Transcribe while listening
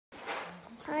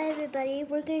everybody,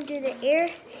 we're going to do the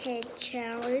airhead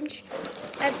challenge.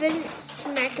 I've been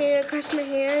smacking it across my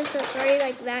hands, so it's already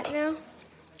like that now.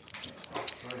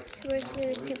 So we're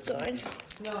going to keep going.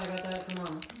 No, I got that from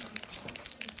Mom.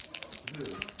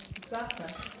 Got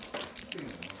that.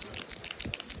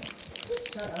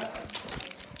 Shut up.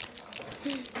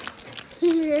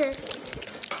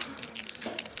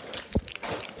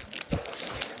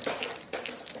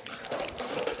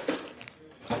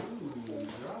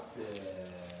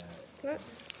 What?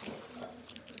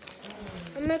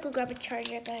 I'm gonna go grab a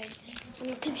charger, guys.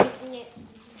 I'm confusing it.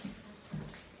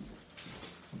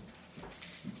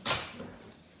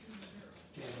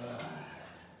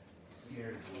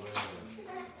 Scared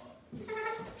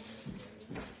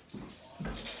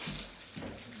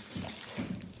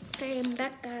I am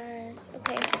back, guys.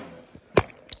 Okay.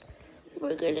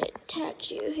 We're gonna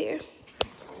attach you here.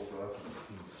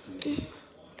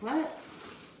 What?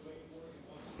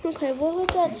 Okay, we'll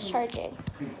hope that's charging.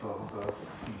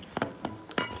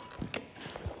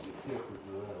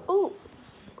 Oh,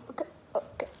 okay,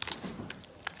 okay.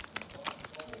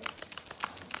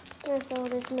 My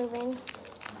phone is moving.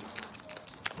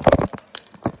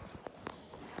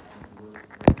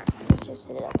 Let's just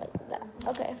set it up like that.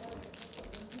 Okay.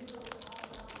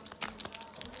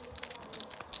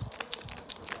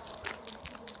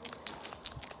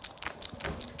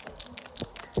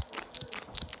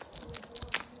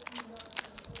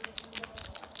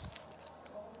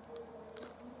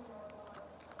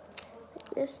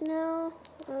 This now,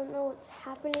 I don't know what's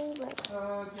happening, but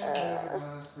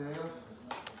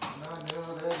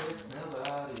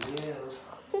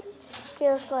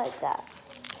feels like that.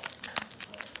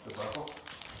 The buckle?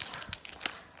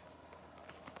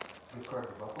 You crack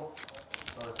the buckle?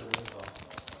 Or is it in the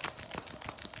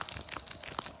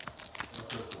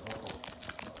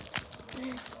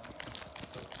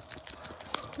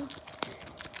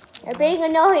You're being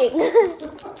annoying.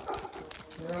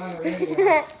 You're on the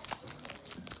radio.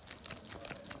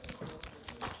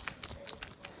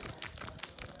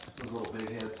 Those little big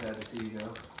heads sad to see you go.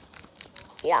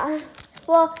 Yeah.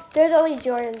 Well, there's only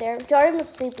Jordan there. Jordan was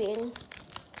sleeping.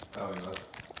 Oh, he was?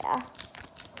 Yeah.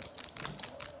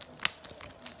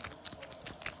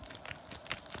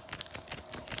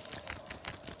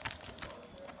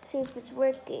 Let's see if it's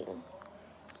working.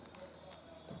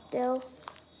 Still.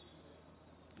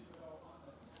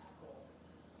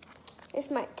 This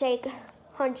might take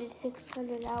 100,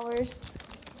 600 hours.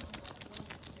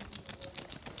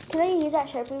 Can I use that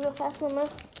Sharpie real fast, Mama?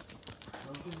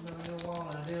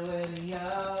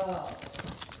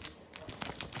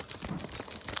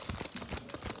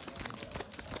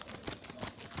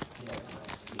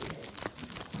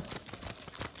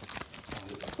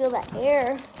 Feel that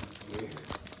air.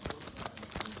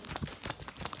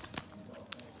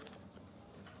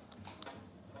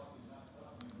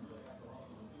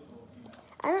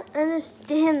 I don't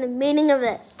understand the meaning of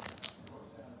this.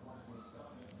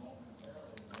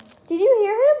 Did you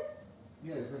hear him?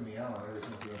 Yeah, he's been meowing ever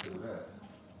since he went to the vet.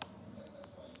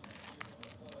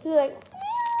 He was like,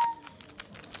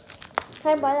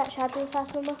 can I buy that shot real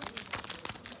fast, Mama?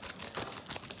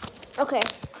 Okay.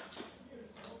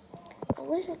 I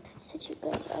wish I could set you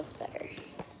guys up better.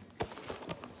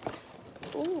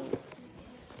 Ooh.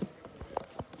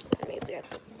 Maybe I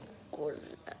could go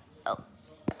that. Oh.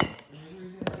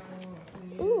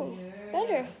 Ooh,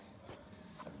 better.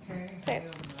 Okay.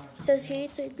 So see,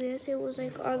 it's like this. It was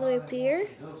like all the way up here.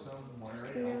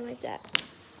 So now like that.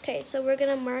 Okay, so we're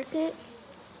gonna mark it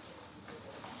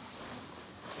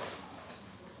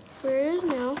where it is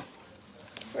now.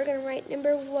 We're gonna write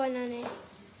number 1 on it.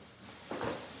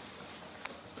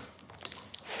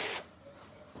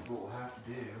 What we'll have to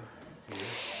do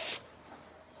is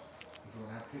we're going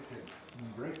to have to fix it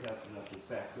and break that up this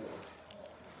back door.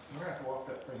 We're going to have to walk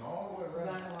that thing all the way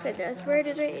around. Okay, that's where it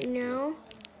is right now.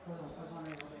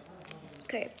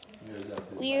 Okay.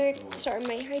 Weird. Sorry,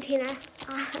 my retina.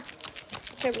 We'll have to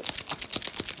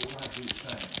do the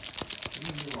same. You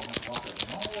and me will have to walk that thing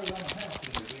all the way around the house to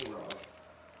the garage.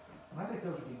 And I think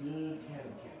those would be good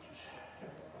cabin couches.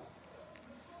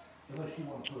 Unless you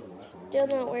want to put a Still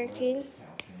not working.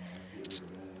 couch in there and get rid of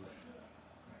those.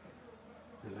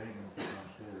 Because they ain't going to fit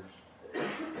downstairs.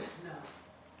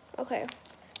 Okay.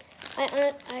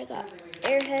 I got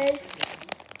airhead,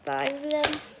 5 of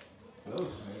them.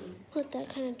 Those maybe. Let that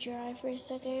kind of dry for a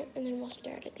second, and then we'll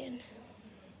start again.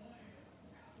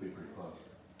 Be pretty close.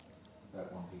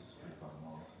 That one piece is pretty fun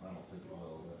long. I don't think it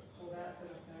will, but. Will that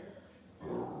fit up there?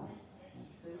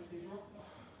 These ones?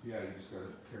 Yeah, you just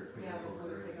gotta carry it Yeah, but over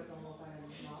would it there. take up the whole thing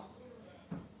and not?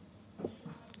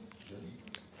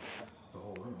 The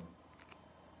whole room.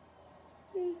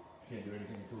 can't do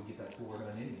anything until we get that floor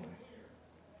done anyway.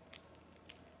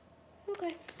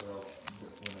 Okay. So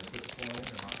when they put the floor in,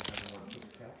 they're not gonna have to put the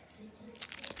couch.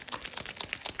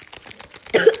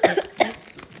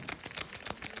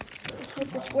 Let's hope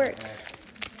this works.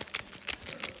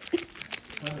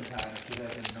 Clementine should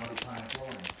have been naughty pine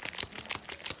flooring.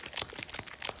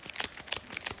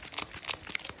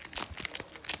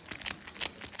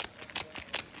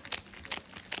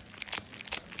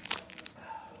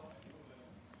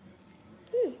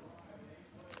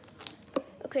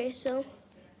 Okay, so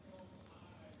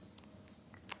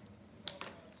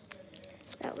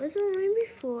that was the line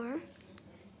before.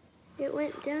 It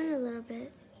went down a little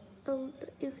bit. Oh,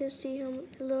 you can see a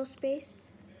little space.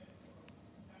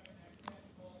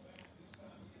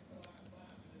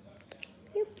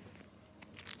 Yep.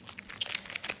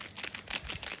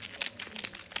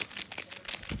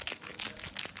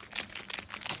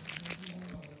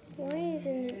 Why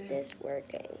isn't this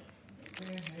working?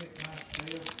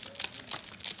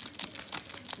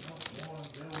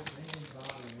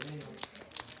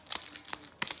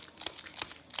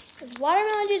 Is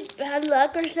watermelon just bad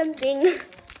luck or something?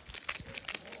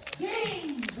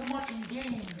 Games! I'm watching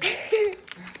games!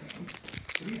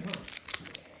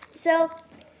 So,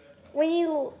 when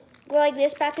you go like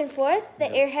this back and forth, the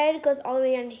airhead goes all the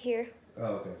way down to here. Oh,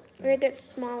 okay. And it gets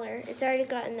smaller. It's already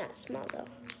gotten that small though.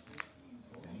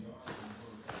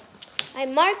 I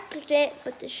marked it,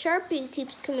 but the Sharpie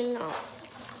keeps coming off.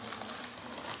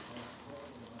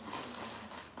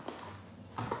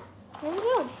 There we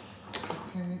go.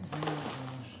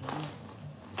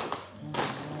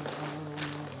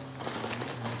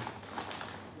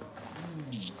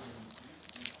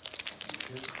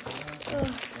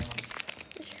 Ugh,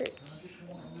 this hurts.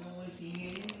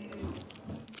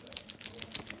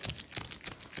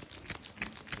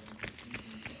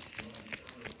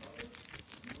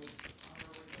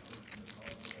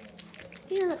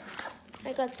 Yeah, look.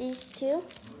 I got these two.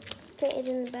 Paint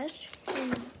isn't the best.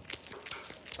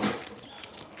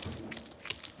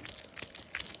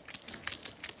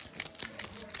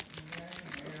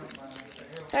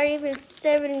 Already been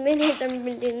 7 minutes I've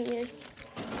been doing this.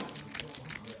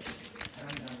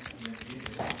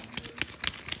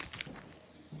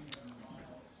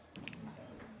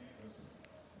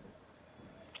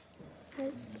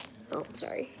 Oh,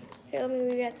 sorry. Here, let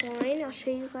me read the line. I'll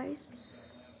show you guys.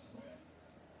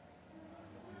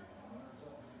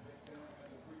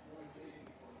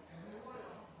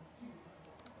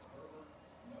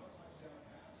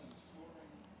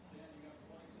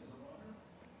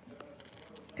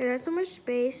 Okay, that's so much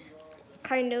space.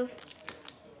 Kind of.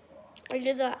 I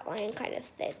did that line kind of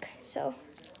thick. So,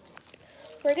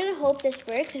 we're going to hope this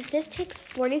works. If this takes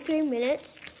 43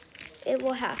 minutes, it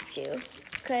will have to.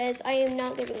 Because I am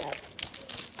not giving up.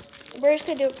 We're just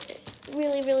going to do it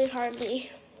really, really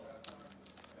hardly.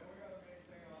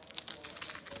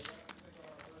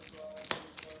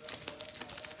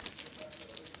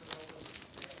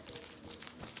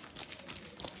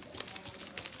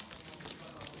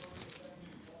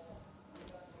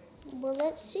 Well,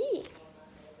 let's see.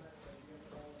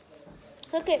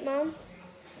 Look it, Mom.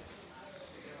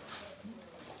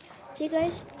 See you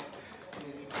guys?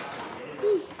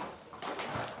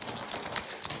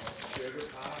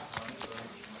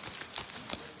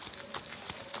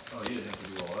 Oh, you didn't have to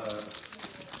do all that.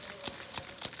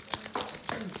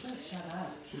 Just shut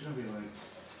up. She's gonna be like,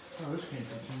 oh, this came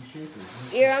from Team Shakers.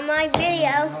 You're on my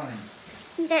video.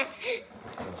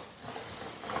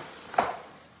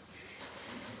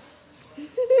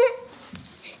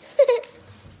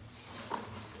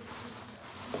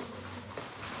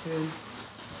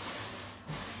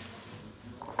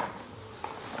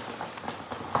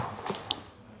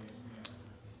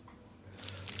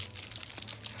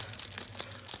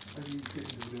 How do you get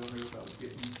to the donor without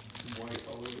getting white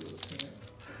all over the pants?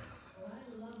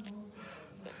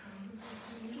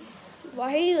 Why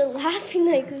are you laughing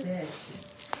like this? Dish.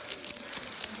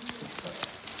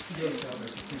 You go down there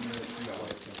for 2 minutes, you got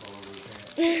white stuff all over the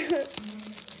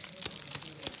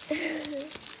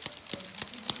pants.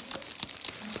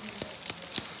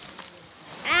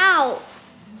 Ow!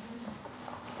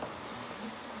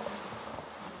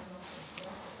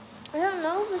 I don't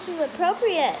know if this is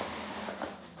appropriate.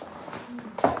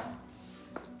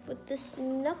 With this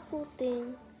knuckle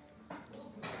thing.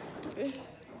 I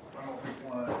don't think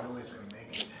one of the Billy's gonna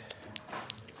make it.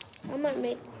 I might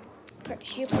make part 3.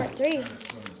 It's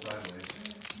swimming sideways.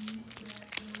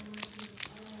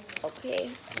 Okay.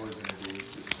 What is it gonna do?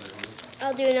 Sit sideways?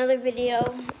 I'll do another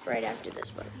video right after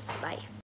this one. Bye.